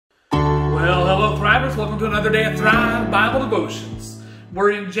friends, welcome to another day of Thrive Bible Devotions.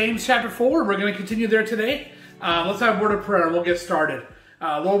 We're in James chapter 4, and we're going to continue there today. Let's have a word of prayer and we'll get started.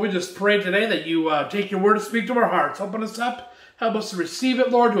 Lord, we just pray today that you take your word to speak to our hearts. Open us up, help us to receive it,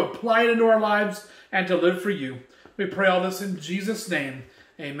 Lord, to apply it into our lives, and to live for you. We pray all this in Jesus' name.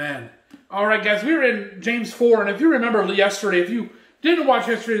 Amen. All right, guys, we were in James 4, and if you remember yesterday, if you didn't watch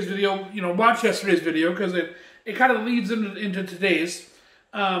yesterday's video, watch yesterday's video, because it kind of leads into today's.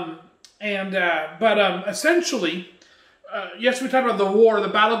 Essentially, yes, we talked about the war, the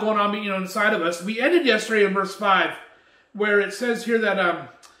battle going on, inside of us. We ended yesterday in verse 5, where it says here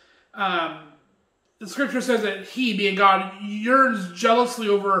that the scripture says that He, being God, yearns jealously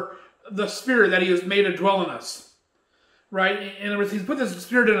over the Spirit that He has made to dwell in us. Right? In other words, He's put this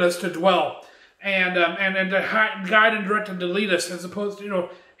Spirit in us to dwell and to guide and direct and to lead us, as opposed to,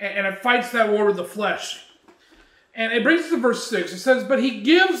 and it fights that war with the flesh. And it brings us to verse 6. It says, but He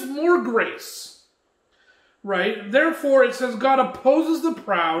gives more grace. Right? Therefore, it says, God opposes the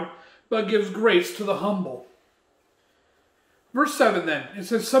proud, but gives grace to the humble. Verse 7 then, it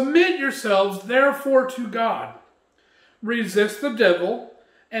says, submit yourselves therefore to God. Resist the devil,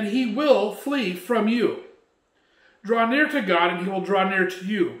 and he will flee from you. Draw near to God, and He will draw near to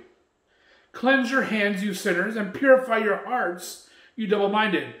you. Cleanse your hands, you sinners, and purify your hearts, you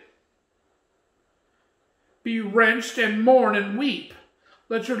double-minded. Be wrenched and mourn and weep.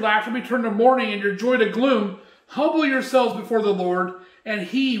 Let your laughter be turned to mourning and your joy to gloom. Humble yourselves before the Lord, and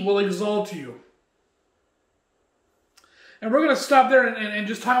He will exalt you. And we're going to stop there and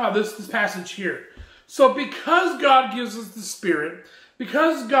just talk about this passage here. So because God gives us the Spirit,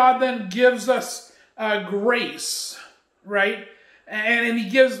 because God then gives us grace, right? And He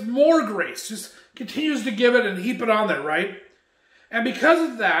gives more grace, just continues to give it and heap it on there, right? And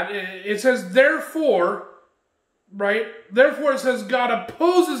because of that, it says, therefore, right? Therefore, it says, God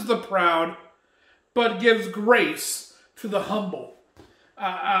opposes the proud, but gives grace to the humble.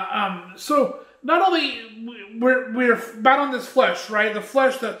 So not only we're battling this flesh, right? The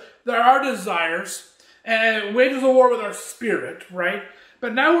flesh that our desires, and it wages a war with our spirit, right?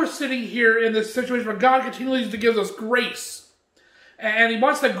 But now we're sitting here in this situation where God continues to give us grace. And He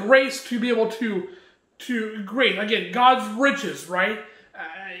wants the grace to be able to grace. Again, God's riches, right?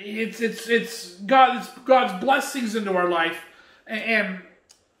 It's God's blessings into our life. And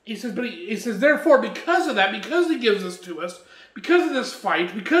He says, therefore, because of that, because He gives this to us, because of this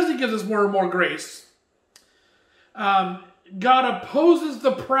fight, because He gives us more and more grace, God opposes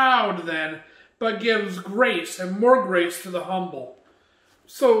the proud then, but gives grace and more grace to the humble.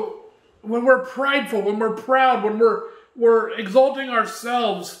 So when we're prideful, when we're proud, when we're exalting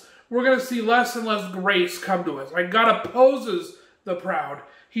ourselves, we're going to see less and less grace come to us. Like, God opposes the proud.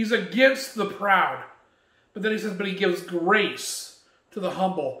 He's against the proud. But then He says, but He gives grace to the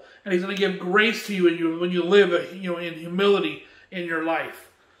humble. And He's going to give grace to you when you live in humility in your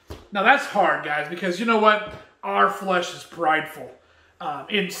life. Now that's hard, guys, because you know what? Our flesh is prideful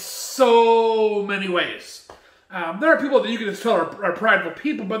in so many ways. There are people that you can just tell are prideful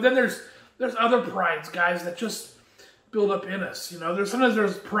people, but then there's other prides, guys, that just build up in us. Sometimes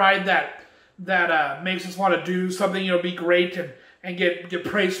there's pride that makes us want to do something, be great and get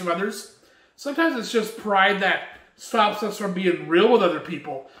praise from others. Sometimes it's just pride that stops us from being real with other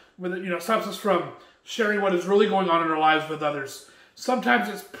people. Stops us from sharing what is really going on in our lives with others. Sometimes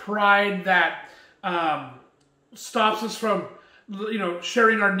it's pride that stops us from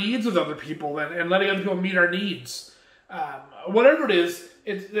sharing our needs with other people and letting other people meet our needs. Whatever it is,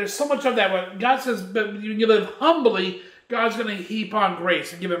 there's so much of that. But God says, but when you live humbly, God's going to heap on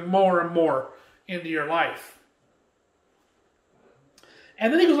grace and give it more and more into your life.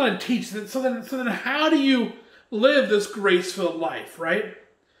 And then He goes on to teach that. So then how do you live this grace-filled life, right?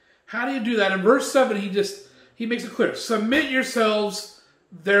 How do you do that? In verse 7, he makes it clear. Submit yourselves,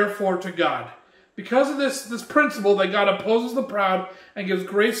 therefore, to God. Because of this principle that God opposes the proud and gives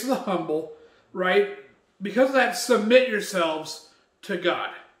grace to the humble, right? Because of that, submit yourselves to God.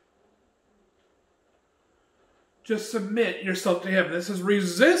 Just submit yourself to Him. This is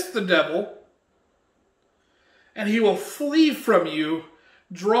resist the devil, and he will flee from you.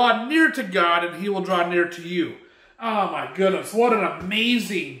 Draw near to God, and He will draw near to you. Oh my goodness, what an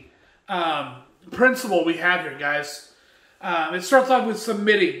amazing principle we have here, guys. It starts off with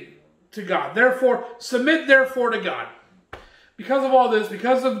submitting to God. Therefore, submit therefore to God. Because of all this,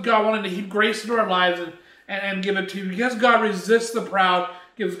 because of God wanting to heap grace into our lives and give it to you, because God resists the proud,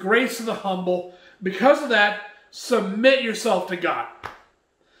 gives grace to the humble, because of that, submit yourself to God.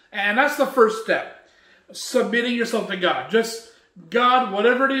 And that's the first step. Submitting yourself to God. Just, God,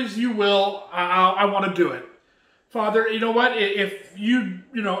 whatever it is you will, I want to do it. Father, you know what? If you,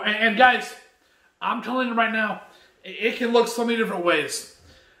 and guys, I'm telling you right now, it can look so many different ways.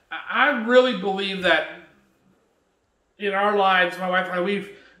 I really believe that in our lives, my wife and I,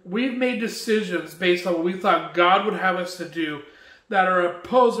 we've made decisions based on what we thought God would have us to do that are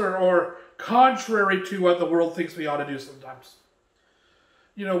opposed or contrary to what the world thinks we ought to do sometimes.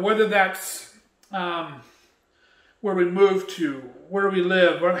 You know, whether that's where we move to, where we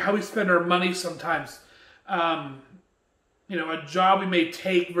live, or how we spend our money sometimes. You know, a job we may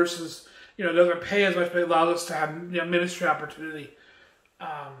take versus, you know, doesn't pay as much, but allows us to have, you know, ministry opportunity.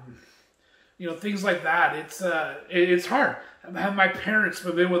 You know, things like that. It's hard. Have my parents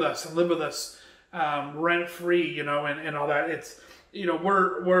move in with us and live with us, rent free, you know, and all that. It's, you know,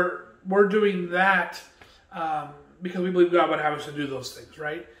 we're doing that because we believe God would have us to do those things,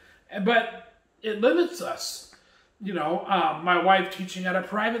 right? But it limits us. You know, my wife teaching at a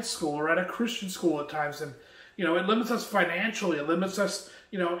private school or at a Christian school at times, and you know, it limits us financially. It limits us,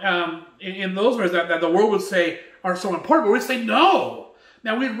 you know, in those ways that the world would say are so important. But we say no.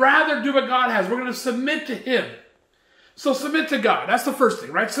 Now we'd rather do what God has. We're going to submit to Him. So submit to God. That's the first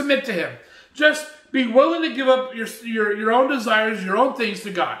thing, right? Submit to Him. Just be willing to give up your own desires, your own things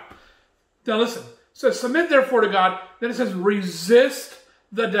to God. Now listen. So submit therefore to God. Then it says resist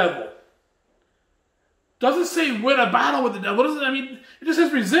the devil. Doesn't say win a battle with the devil. It just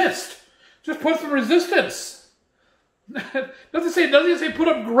says resist. Just put some resistance. Doesn't say put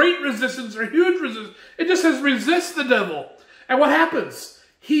up great resistance or huge resistance. It just says resist the devil. And what happens?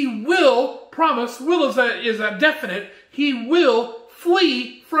 He will, promise, will is a definite, he will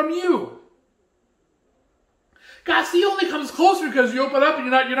flee from you. God, he only comes closer because you open up and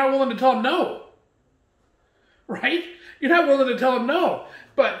you're not willing to tell him no. Right? You're not willing to tell him no.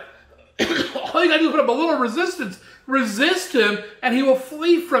 But all you got to do is put up a little resistance. Resist him and he will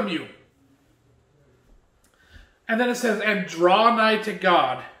flee from you. And then it says, and draw nigh to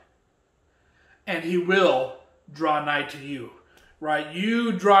God, and he will draw nigh to you. Right?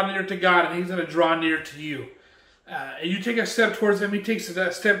 You draw near to God, and he's going to draw near to you. You take a step towards him, he takes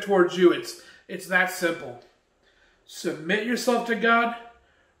a step towards you. It's that simple. Submit yourself to God.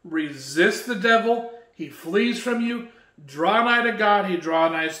 Resist the devil. He flees from you. Draw nigh to God. He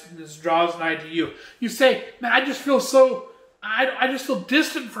draws nigh to you. You say, man, I just feel so, I just feel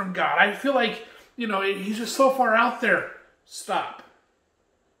distant from God. I feel like, you know, he's just so far out there. Stop.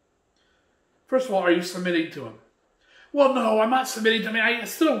 First of all, are you submitting to him? Well, no, I'm not submitting to him. I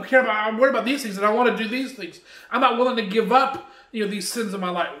still don't care about, I'm worried about these things and I want to do these things. I'm not willing to give up, you know, these sins in my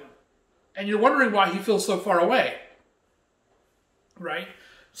life. And you're wondering why he feels so far away. Right?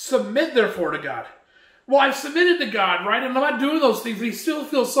 Submit, therefore, to God. Well, I've submitted to God, right? And I'm not doing those things, but he still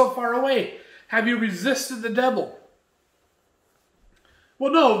feels so far away. Have you resisted the devil?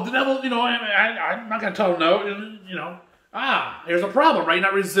 Well, no, the devil, you know, I'm not going to tell him no, you know. Here's a problem, right? You're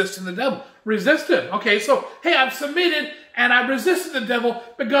not resisting the devil. Resist him. Okay, so, hey, I've submitted and I've resisted the devil,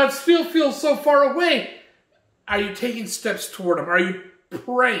 but God still feels so far away. Are you taking steps toward him? Are you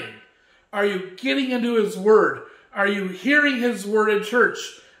praying? Are you getting into his word? Are you hearing his word in church?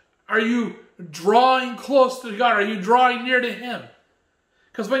 Are you drawing close to God? Are you drawing near to him?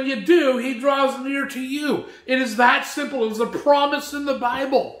 Because when you do, he draws near to you. It is that simple. It is a promise in the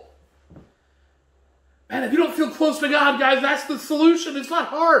Bible. Man, if you don't feel close to God, guys, that's the solution. It's not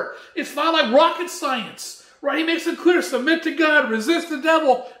hard. It's not like rocket science, right? He makes it clear. Submit to God, resist the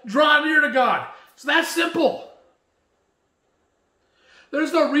devil, draw near to God. It's that simple.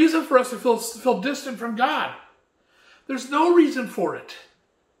 There's no reason for us to feel distant from God. There's no reason for it.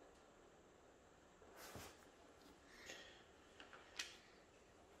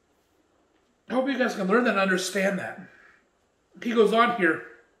 I hope you guys can learn that and understand that. He goes on here.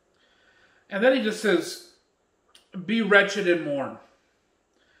 And then he just says, be wretched and mourn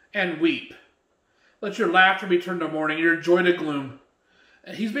and weep. Let your laughter be turned to mourning, your joy to gloom.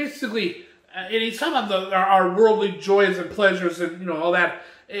 And he's basically, and he's talking about our worldly joys and pleasures and, you know, all that.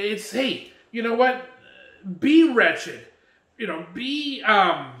 It's, hey, you know what? Be wretched. You know, be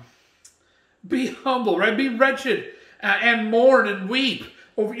humble, right? Be wretched and mourn and weep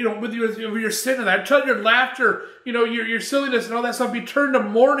over, you know, with your sin and that. Tell your laughter, you know, your silliness and all that stuff be turned to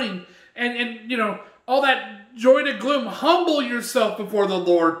mourning. And you know, all that joy to gloom. Humble yourself before the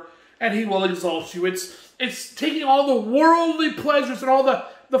Lord, and he will exalt you. It's taking all the worldly pleasures and all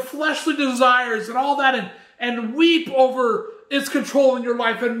the fleshly desires and all that and weep over its control in your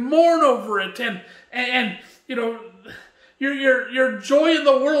life and mourn over it. And you know, your joy in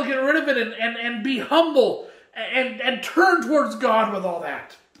the world, get rid of it and be humble and turn towards God with all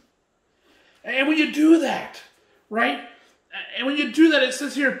that. And when you do that, right? And when you do that, it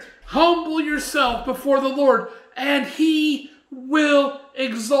says here, humble yourself before the Lord, and he will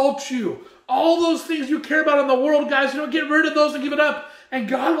exalt you. All those things you care about in the world, guys, get rid of those and give it up. And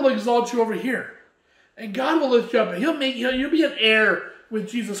God will exalt you over here. And God will lift you up. And you'll be an heir with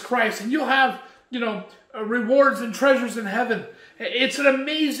Jesus Christ. And you'll have, rewards and treasures in heaven. It's an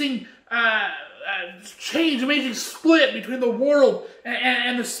amazing change, amazing split between the world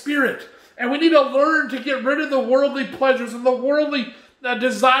and the spirit. And we need to learn to get rid of the worldly pleasures and the worldly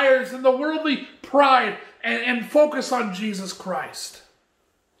desires and the worldly pride and focus on Jesus Christ.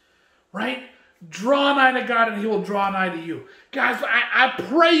 Right? Draw nigh to God and He will draw nigh to you. Guys, I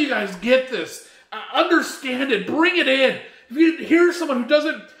pray you guys get this. Understand it. Bring it in. If you hear someone who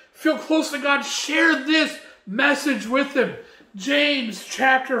doesn't feel close to God, share this message with them. James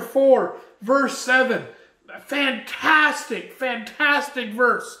chapter 4, verse 7. Fantastic, fantastic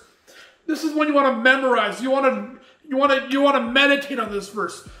verse. This is one you want to memorize. You want to meditate on this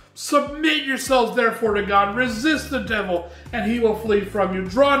verse. Submit yourselves therefore to God. Resist the devil, and he will flee from you.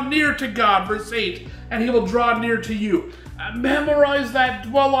 Draw near to God, verse 8, and He will draw near to you. Memorize that,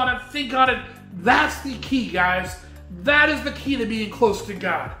 dwell on it, think on it. That's the key, guys. That is the key to being close to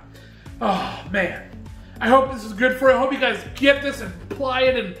God. Oh, man. I hope this is good for you. I hope you guys get this and apply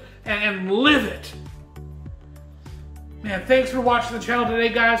it and live it. Man, thanks for watching the channel today,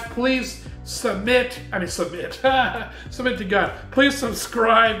 guys. Please submit to God. Please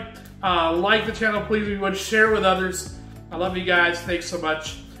subscribe, like the channel, please, if you would, share with others. I love you guys. Thanks so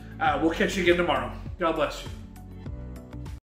much. We'll catch you again tomorrow. God bless you.